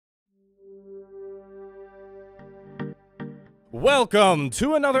Welcome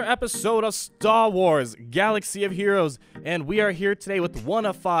to another episode of Star Wars Galaxy of Heroes, and we are here today with one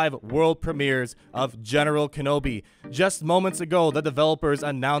of 5 world premieres of General Kenobi. Just moments ago, the developers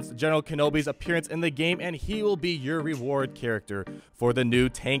announced General Kenobi's appearance in the game, and he will be your reward character for the new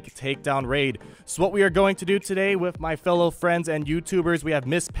tank takedown raid. So what we are going to do today with my fellow friends and YouTubers, we have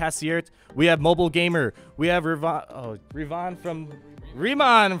Miss Passiert, we have Mobile Gamer, we have Revon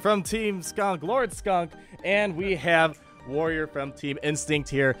from Team Skunk, Lord Skunk, and we have Warrior from Team Instinct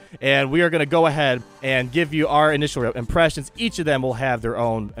here, and we are going to go ahead and give you our initial impressions. Each of them will have their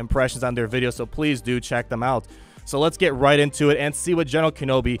own impressions on their video, so please do check them out. So let's get right into it and see what General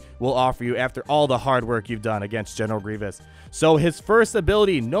Kenobi will offer you after all the hard work you've done against General Grievous. So his first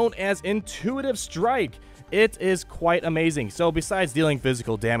ability, known as Intuitive Strike, it is quite amazing. So besides dealing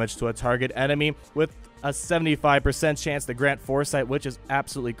physical damage to a target enemy with a 75% chance to grant foresight, which is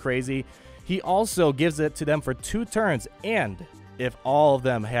absolutely crazy, he also gives it to them for 2 turns, and if all of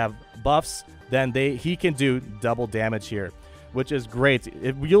them have buffs, then he can do double damage here, which is great.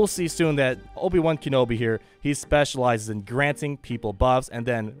 You'll see soon that Obi-Wan Kenobi here, he specializes in granting people buffs and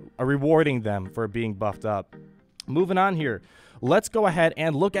then rewarding them for being buffed up. Moving on here, let's go ahead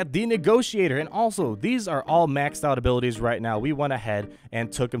and look at the Negotiator. And also, these are all maxed out abilities right now. We went ahead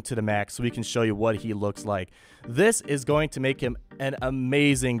and took him to the max so we can show you what he looks like. This is going to make him an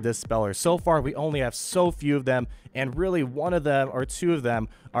amazing Dispeller. So far, we only have so few of them, and really one of them or 2 of them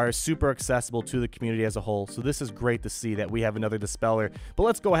are super accessible to the community as a whole. So this is great to see that we have another Dispeller. But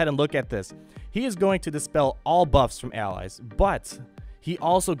let's go ahead and look at this. He is going to dispel all buffs from allies, but he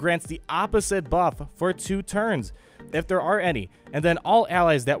also grants the opposite buff for 2 turns, if there are any. And then all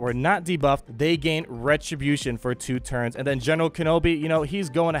allies that were not debuffed, they gain Retribution for 2 turns. And then General Kenobi, you know, he's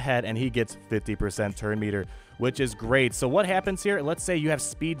going ahead and he gets 50% turn meter, which is great. So what happens here? Let's say you have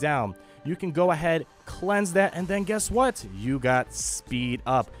speed down. You can go ahead, cleanse that, and then guess what? You got speed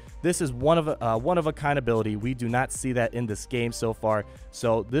up. This is one of a kind ability. We do not see that in this game so far.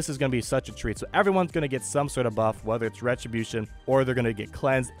 So this is going to be such a treat. So everyone's going to get some sort of buff, whether it's Retribution or they're going to get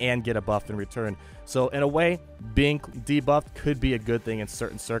cleansed and get a buff in return. So in a way, being debuffed could be a good thing in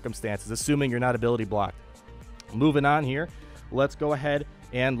certain circumstances, assuming you're not ability blocked. Moving on here, let's go ahead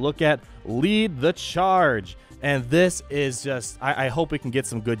and look at Lead the Charge. And this is just, I hope we can get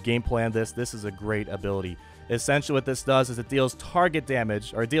some good gameplay on this. This is a great ability. Essentially what this does is it deals target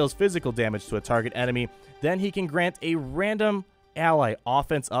damage, or deals physical damage to a target enemy. Then he can grant a random ally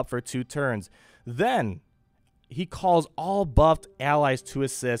offense up for 2 turns. Then he calls all buffed allies to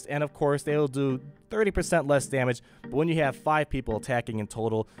assist, and of course they will do 30% less damage, but when you have 5 people attacking in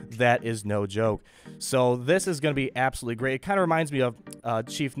total, that is no joke. So this is going to be absolutely great. It kind of reminds me of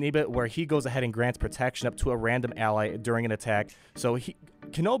Chief Nebit, where he goes ahead and grants protection up to a random ally during an attack. So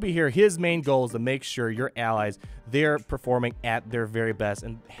Kenobi here, his main goal is to make sure your allies, they're performing at their very best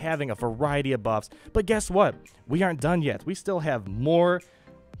and having a variety of buffs. But guess what? We aren't done yet. We still have more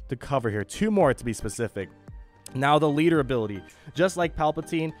to cover here, 2 more to be specific. Now the leader ability, just like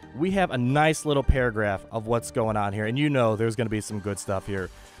Palpatine, we have a nice little paragraph of what's going on here, and you know there's going to be some good stuff here.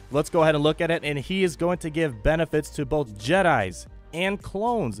 Let's go ahead and look at it, and he is going to give benefits to both Jedis and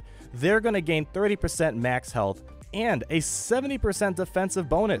clones. They're going to gain 30% max health and a 70% defensive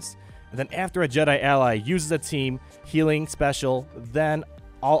bonus. And then after a Jedi ally uses a team healing special, then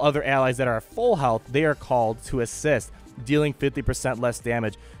all other allies that are full health, they are called to assist, dealing 50% less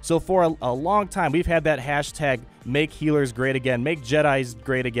damage. So for a long time, we've had that hashtag make healers great again, make Jedis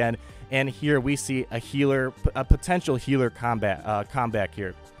great again, and here we see a healer, a potential healer comeback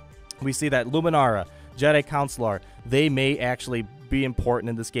here. We see that Luminara, Jedi Counselor, they may actually be important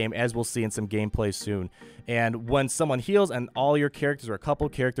in this game, as we'll see in some gameplay soon. And when someone heals and all your characters or a couple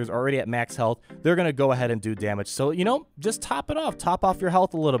characters are already at max health, they're going to go ahead and do damage. So, you know, just top it off. Top off your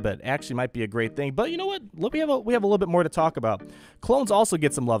health a little bit. Actually might be a great thing. But you know what? We have a little bit more to talk about. Clones also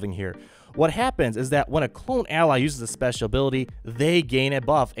get some loving here. What happens is that when a clone ally uses a special ability, they gain a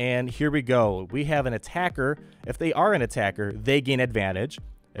buff. And here we go. We have an attacker. If they are an attacker, they gain advantage.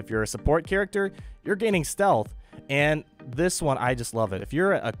 If you're a support character, you're gaining stealth. And this one, I just love it. If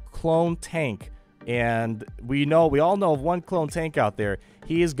you're a clone tank, and we all know of one clone tank out there,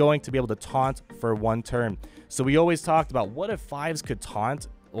 he is going to be able to taunt for 1 turn. So we always talked about, what if 5s could taunt?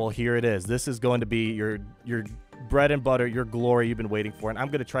 Well, here it is. This is going to be your bread and butter, your glory you've been waiting for. And I'm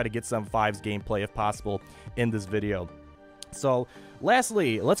going to try to get some 5s gameplay if possible in this video. So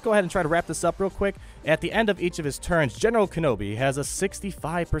lastly, let's go ahead and try to wrap this up real quick. At the end of each of his turns, General Kenobi has a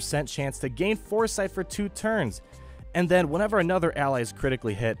 65% chance to gain foresight for 2 turns. And then whenever another ally is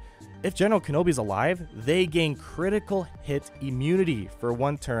critically hit, If General Kenobi's alive, they gain critical hit immunity for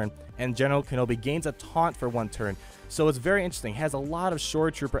 1 turn, and General Kenobi gains a taunt for 1 turn. So it's very interesting. It has a lot of Shore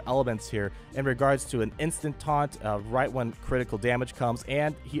Trooper elements here in regards to an instant taunt right when critical damage comes,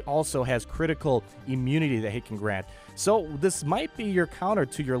 and he also has critical immunity that he can grant. So this might be your counter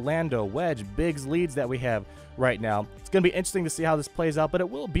to your Lando, Wedge, Biggs leads that we have right now. It's going to be interesting to see how this plays out, but it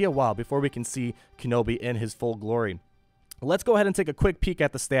will be a while before we can see Kenobi in his full glory. Let's go ahead and take a quick peek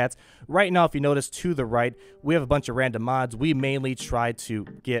at the stats. Right now, if you notice to the right, we have a bunch of random mods. We mainly try to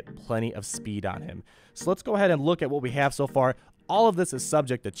get plenty of speed on him. So let's go ahead and look at what we have so far. All of this is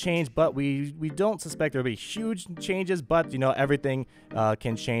subject to change, but we don't suspect there will be huge changes, but, you know, everything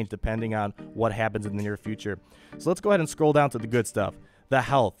can change depending on what happens in the near future. So let's go ahead and scroll down to the good stuff. The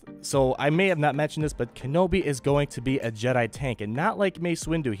health. So I may have not mentioned this, but Kenobi is going to be a Jedi tank, and not like Mace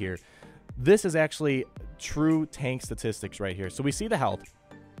Windu here. This is actually true tank statistics right here. So we see the health.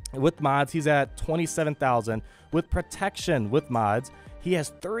 With mods, he's at 27,000. With protection with mods, he has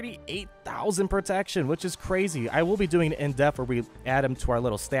 38,000 protection, which is crazy. I will be doing an in-depth where we add him to our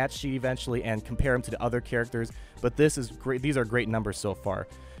little stat sheet eventually and compare him to the other characters, but this is great. These are great numbers so far.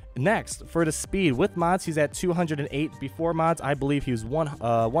 Next, for the speed, with mods, he's at 208. Before mods, I believe he was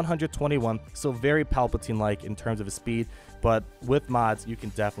 121, so very Palpatine-like in terms of his speed, but with mods, you can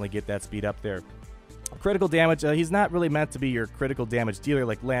definitely get that speed up there. Critical damage, he's not really meant to be your critical damage dealer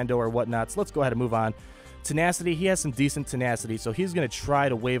like Lando or whatnot, so let's go ahead and move on. Tenacity, he has some decent tenacity, so he's going to try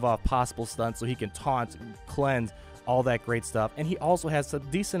to wave off possible stunts so he can taunt, cleanse, all that great stuff. And he also has a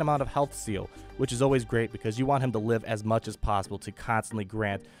decent amount of health steal, which is always great because you want him to live as much as possible to constantly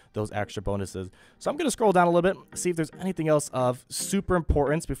grant those extra bonuses. So I'm going to scroll down a little bit, see if there's anything else of super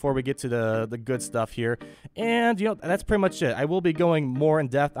importance before we get to the good stuff here. And, you know, that's pretty much it. I will be going more in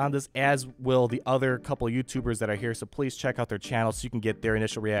depth on this, as will the other couple YouTubers that are here. So please check out their channels so you can get their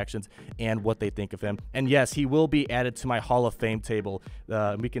initial reactions and what they think of him. And yes, he will be added to my Hall of Fame table.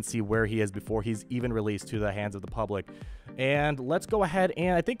 We can see where he is before he's even released to the hands of the public. And let's go ahead,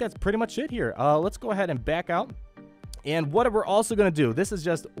 and I think that's pretty much it here. Let's go ahead and back out. And what we're also going to do, this is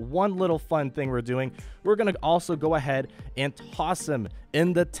just one little fun thing we're doing. We're going to also go ahead and toss him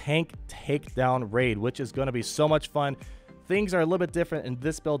in the tank takedown raid, which is going to be so much fun. Things are a little bit different in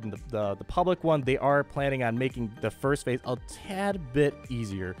this build than the public one. They are planning on making the first phase a tad bit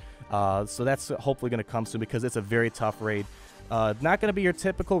easier. So that's hopefully going to come soon because it's a very tough raid. Not going to be your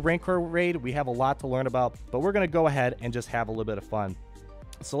typical Rancor raid. We have a lot to learn about, but we're going to go ahead and just have a little bit of fun.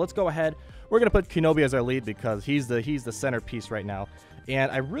 So let's go ahead. We're going to put Kenobi as our lead because he's the centerpiece right now. And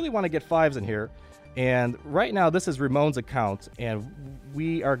I really want to get 5s in here. And right now, this is Ramon's account. And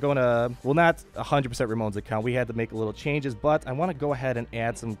we are going to, well, not 100% Ramon's account. We had to make a little changes, but I want to go ahead and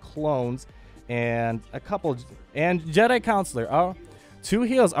add some clones and a couple, and Jedi Counselor. Oh, 2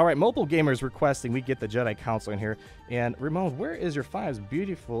 heals. All right, Mobile Gamers requesting we get the Jedi Counselor in here. And Ramon, where is your 5s?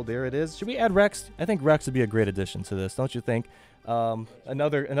 Beautiful. There it is. Should we add Rex? I think Rex would be a great addition to this, don't you think?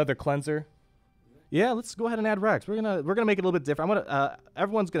 Another cleanser. Yeah, let's go ahead and add Rex. We're gonna make it a little bit different.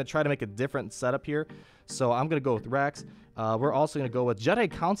 Everyone's gonna try to make a different setup here, so I'm gonna go with Rex. We're also gonna go with Jedi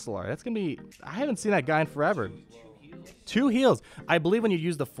Counselor. That's gonna be, I haven't seen that guy in forever. 2 heals. I believe when you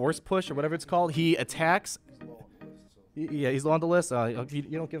use the Force Push or whatever it's called, he attacks. Yeah, he's on the list. You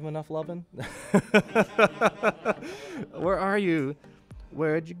don't give him enough loving. Where are you?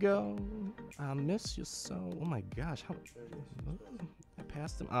 Where'd you go? I miss you so. Oh my gosh, I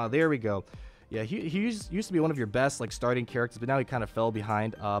passed him. There we go. Yeah, he used to be one of your best like starting characters, but now he kind of fell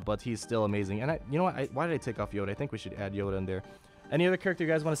behind. But he's still amazing. And you know what? Why did I take off Yoda? I think we should add Yoda in there. Any other character you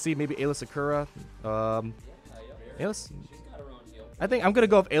guys want to see? Maybe Ayla Secura. Ayla. I think I'm gonna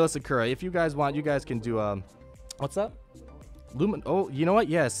go with Ayla Secura. If you guys want, you guys can do what's up? Lumen. Oh, you know what?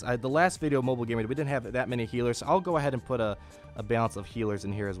 Yes, the last video Mobile Gamer, we didn't have that many healers, so I'll go ahead and put a balance of healers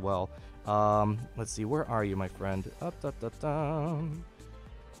in here as well. Let's see, where are you, my friend?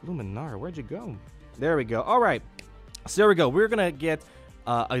 Luminar, where'd you go? There we go. All right, so there we go. We're gonna get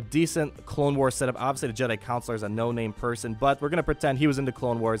a decent Clone Wars setup. Obviously, the Jedi Counselor is a no-name person, but we're gonna pretend he was into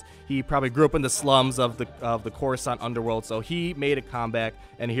Clone Wars. He probably grew up in the slums of the Coruscant underworld, so he made a comeback,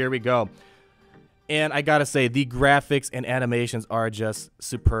 and here we go. And I gotta say, the graphics and animations are just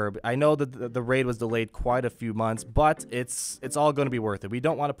superb. I know that the raid was delayed quite a few months, but it's all going to be worth it. We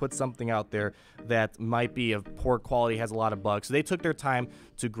don't want to put something out there that might be of poor quality, has a lot of bugs. So they took their time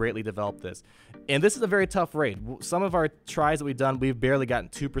to greatly develop this. And this is a very tough raid. Some of our tries that we've done, we've barely gotten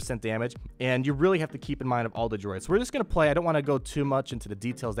 2% damage, and you really have to keep in mind of all the droids. So we're just going to play. I don't want to go too much into the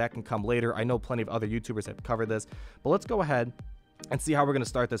details. That can come later. I know plenty of other YouTubers have covered this, but let's go ahead and see how we're going to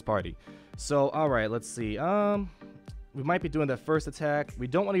start this party. So, all right, let's see. we might be doing that first attack. We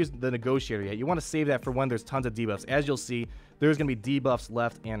don't want to use the negotiator yet. You want to save that for when there's tons of debuffs. As you'll see, there's going to be debuffs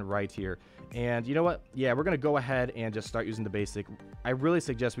left and right here. And you know what? Yeah, we're going to go ahead and just start using the basic. I really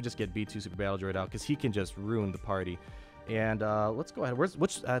suggest we just get B2 Super Battle Droid out because he can just ruin the party. And let's go ahead.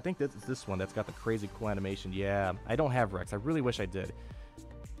 Which I think that's this one that's got the crazy cool animation. Yeah, I don't have Rex. I really wish I did.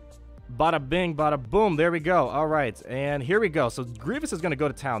 Bada bing, bada boom. There we go. All right, and here we go. So Grievous is going to go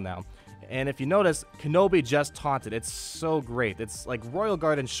to town now. And if you notice, Kenobi just taunted. It's so great. It's like Royal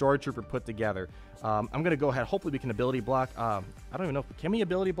Guard and Shore Trooper put together. I'm going to go ahead. Hopefully we can ability block. I don't even know. Can we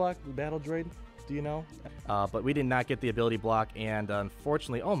ability block the Battle Droid? Do you know? But we did not get the ability block. And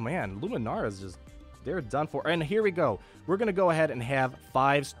unfortunately, oh man, Luminara is just, they're done for. And here we go. We're going to go ahead and have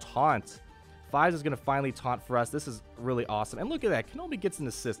Fives taunt. Fives is going to finally taunt for us. This is really awesome. And look at that. Kenobi gets an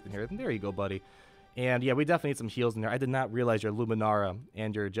assist in here. And there you go, buddy. And yeah, we definitely need some heals in there. I did not realize your Luminara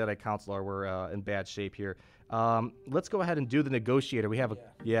and your Jedi Counselor were in bad shape here. Let's go ahead and do the negotiator. We have a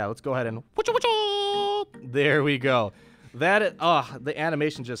let's go ahead and there we go. That is, the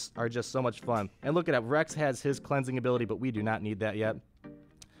animations are just so much fun. And look at that. Rex has his cleansing ability, but we do not need that yet.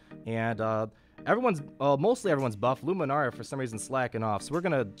 And mostly everyone's buff. Luminara for some reason slacking off,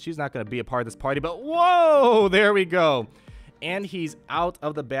 so she's not gonna be a part of this party. But whoa, there we go. And he's out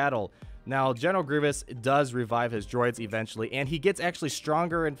of the battle. Now, General Grievous does revive his droids eventually, and he gets actually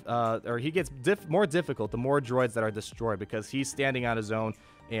stronger, or he gets more difficult the more droids that are destroyed, because he's standing on his own,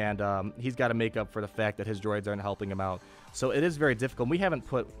 and he's got to make up for the fact that his droids aren't helping him out. So it is very difficult. We haven't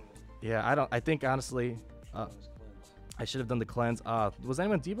put, I think honestly, I should have done the cleanse. Was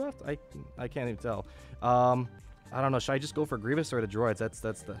anyone debuffed? I can't even tell. I don't know. Should I just go for Grievous or the droids? That's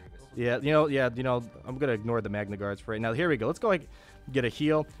the, I'm gonna ignore the Magna Guards for right now. Here we go. Let's go get a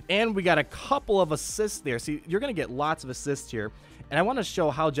heal, and we got a couple of assists there. See, you're gonna get lots of assists here, and I want to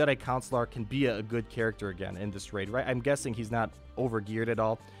show how Jedi Counselor can be a good character again in this raid. Right? I'm guessing he's not over geared at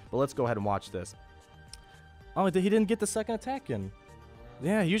all, but let's go ahead and watch this. Oh, he didn't get the second attack in.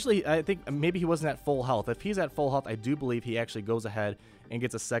 Yeah, usually I think maybe he wasn't at full health. If he's at full health, I do believe he actually goes ahead and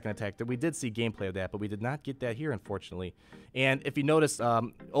gets a second attack. We did see gameplay of that, but we did not get that here, unfortunately. And if you notice,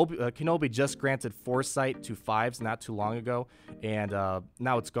 Kenobi just granted Foresight to Fives not too long ago, and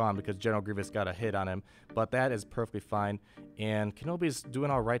now it's gone because General Grievous got a hit on him. But that is perfectly fine, and Kenobi's doing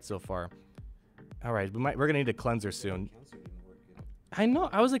all right so far. All right, we're gonna need a cleanser soon. I know.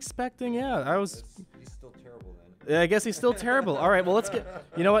 I was expecting. Yeah, He's still terrible then. I guess he's still terrible. All right. Well, let's get.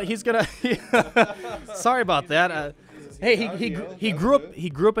 You know what? He's gonna. Sorry about that. Hey, he grew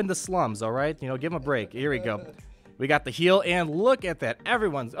up in the slums. All right. You know, give him a break. Here we go. We got the heal, and look at that.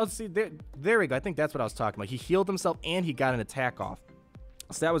 Everyone's. Oh, see, there we go. I think that's what I was talking about. He healed himself, and he got an attack off.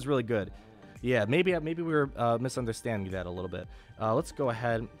 So that was really good. Yeah, maybe we were misunderstanding that a little bit. Let's go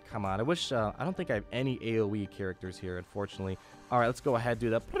ahead. Come on. I wish. I don't think I have any AOE characters here, unfortunately. All right, let's go ahead and do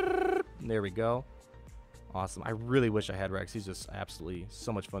that. There we go. Awesome. I really wish I had Rex. He's just absolutely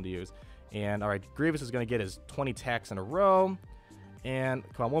so much fun to use. And all right, Grievous is going to get his 20 attacks in a row. And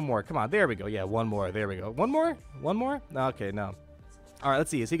come on, one more. Come on, there we go. Yeah, one more. There we go. One more? One more? No, okay, no. All right, let's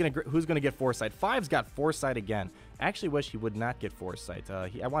see. Who's going to get Foresight? Five's got Foresight again. I actually wish he would not get Foresight.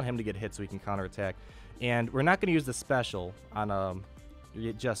 I want him to get hit so he can counterattack. And we're not going to use the special on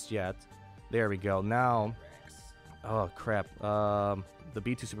just yet. There we go. Now, oh crap. The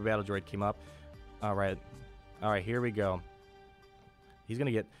B2 Super Battle Droid came up. All right, here we go. He's going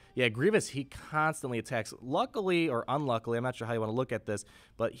to get... Yeah, Grievous, he constantly attacks. Luckily or unluckily, I'm not sure how you want to look at this,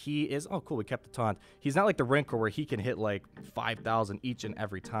 but he is... Oh, cool, we kept the taunt. He's not like the Rancor where he can hit like 5,000 each and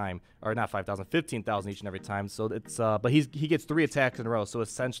every time. Or not 5,000, 15,000 each and every time. So it's... but he gets 3 attacks in a row, so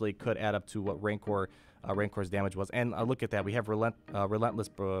essentially it could add up to what Rancor's damage was. And look at that, we have Relentless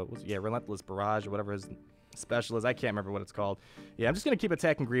Barrage or whatever his special is. I can't remember what it's called. Yeah, I'm just going to keep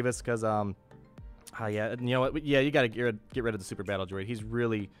attacking Grievous because... yeah, you know what? Yeah, you got to get rid of the Super Battle Droid. He's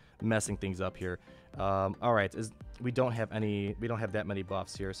really messing things up here. All right, we don't have that many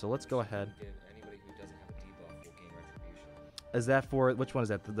buffs here, so let's go ahead. Anybody who doesn't have a debuff will gain retribution. Is that for which one is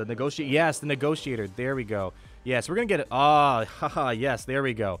that? The negotiator? Yes, the negotiator. There we go. Yes, we're gonna get it. Haha. Yes, there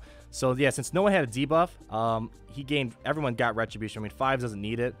we go. So yeah, since no one had a debuff, everyone got retribution. I mean, Fives doesn't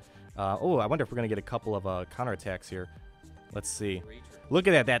need it. I wonder if we're gonna get a couple of counterattacks here. Let's see. Look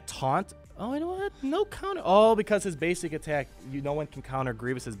at that taunt. Oh, you know what? No counter. Oh, because his basic attack, no one can counter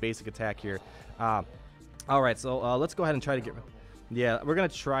Grievous's basic attack here. All right, so let's go ahead and try to get... Yeah, we're going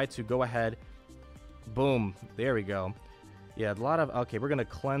to try to go ahead. Boom. There we go. Yeah, a lot of... Okay, we're going to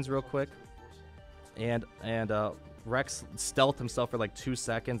cleanse real quick. And Rex stealthed himself for like 2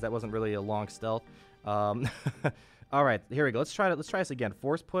 seconds. That wasn't really a long stealth. All right, here we go. Let's try this again.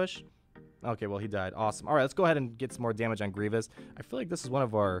 Force push. Okay, well, he died. Awesome. All right, let's go ahead and get some more damage on Grievous. I feel like this is one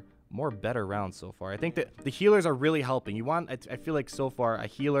of our more better rounds so far. I think that the healers are really helping. You want, I feel like so far a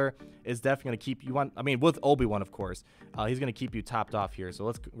healer is definitely going to keep you on. I mean, with Obi-Wan, of course, he's going to keep you topped off here.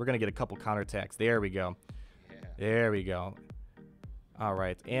 So we're going to get a couple counterattacks. There we go. Yeah. There we go. All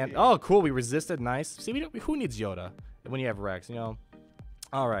right. And, oh, cool. We resisted. Nice. See, who needs Yoda when you have Rex, you know?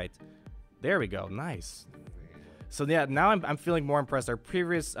 All right. There we go. Nice. So yeah, now I'm feeling more impressed. Our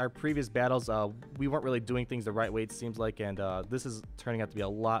previous battles, we weren't really doing things the right way, it seems like, and this is turning out to be a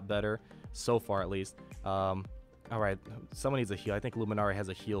lot better so far, at least. All right, someone needs a heal. I think Luminari has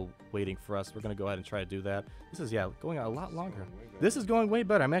a heal waiting for us. We're gonna go ahead and try to do that. This is going on a lot longer. This is going way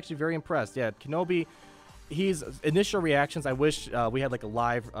better. I'm actually very impressed. Yeah, Kenobi. He's initial reactions. I wish we had like a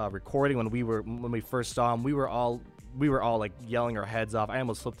live recording when we first saw him. We were all like yelling our heads off. I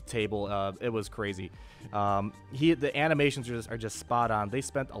almost flipped the table. It was crazy. The animations are just spot on. They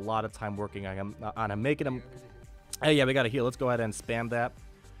spent a lot of time working on him, making him. Hey, yeah, we got a heal. Let's go ahead and spam that.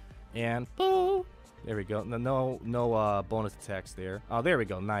 And boo! There we go. No bonus attacks there. Oh, there we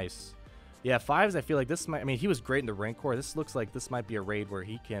go. Nice. Yeah, 5s. I feel like this might. I mean, he was great in the Rancor. This looks like this might be a raid where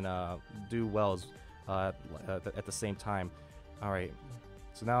he can do well at the same time. All right.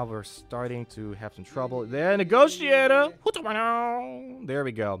 So now we're starting to have some trouble. There, Negotiator. There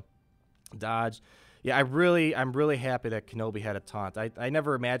we go. Dodge. Yeah, I'm really happy that Kenobi had a taunt. I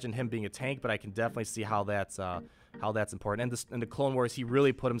never imagined him being a tank, but I can definitely see how that's important. And in the Clone Wars, he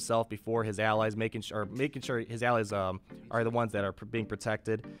really put himself before his allies, making sure his allies are the ones that are being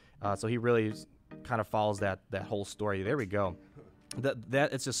protected. So he really kind of follows that whole story. There we go.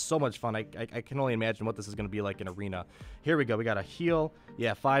 That it's just so much fun. I can only imagine what this is going to be like in Arena. Here we go. We got a heal.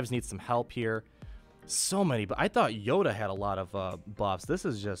 Yeah, 5s need some help here. So many, but I thought Yoda had a lot of buffs. This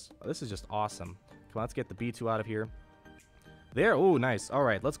is just awesome. Come on, let's get the B2 out of here. There. Oh, nice. All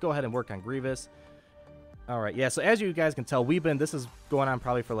right, let's go ahead and work on Grievous. All right, yeah. So as you guys can tell, this is going on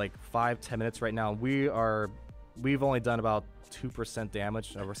probably for like 5-10 minutes right now. We've only done about 2%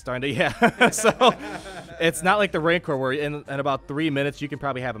 damage. We're starting to, yeah. So it's not like the Rancor where in about 3 minutes you can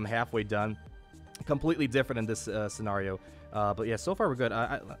probably have him halfway done. Completely different in this scenario. But yeah, so far we're good.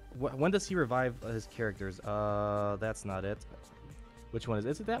 When does he revive his characters? That's not it. Which one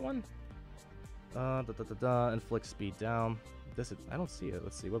is it? That one? Inflict speed down. I don't see it.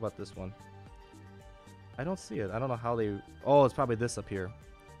 Let's see. What about this one? I don't see it. I don't know how they. Oh, it's probably this up here.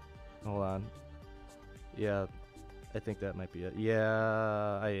 Hold on. Yeah, I think that might be it.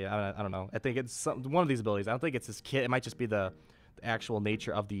 Yeah, I don't know. I think it's one of these abilities. I don't think it's his kit. It might just be the actual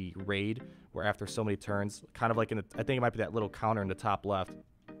nature of the raid, where after so many turns, kind of like I think it might be that little counter in the top left.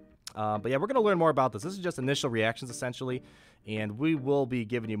 But yeah, we're going to learn more about this. This is just initial reactions, essentially, and we will be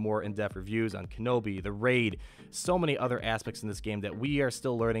giving you more in-depth reviews on Kenobi, the raid, so many other aspects in this game that we are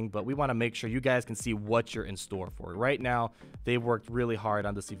still learning, but we want to make sure you guys can see what you're in store for. Right now, they've worked really hard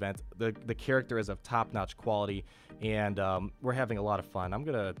on this event. The character is of top-notch quality, and we're having a lot of fun.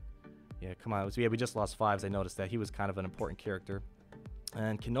 Yeah, come on. So yeah, we just lost 5s. I noticed that. He was kind of an important character.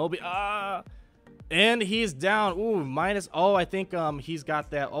 And Kenobi, and he's down. Ooh, minus. Oh, I think he's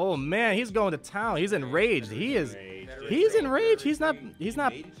got that. Oh man, he's going to town. He's enraged. He's enraged. He's not.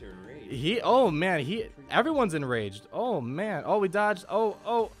 Oh man, everyone's enraged. Oh man. Oh, we dodged.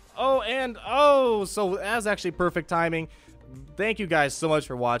 So that's actually perfect timing. Thank you guys so much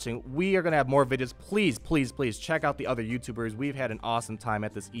for watching. We are going to have more videos. Please check out the other YouTubers. We've had an awesome time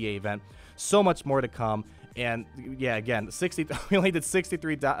at this EA event. So much more to come. And yeah, again, we only did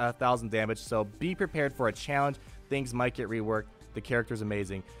 63,000 damage, so be prepared for a challenge. Things might get reworked. The character's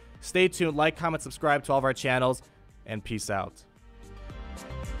amazing. Stay tuned, like, comment, subscribe to all of our channels, and peace out.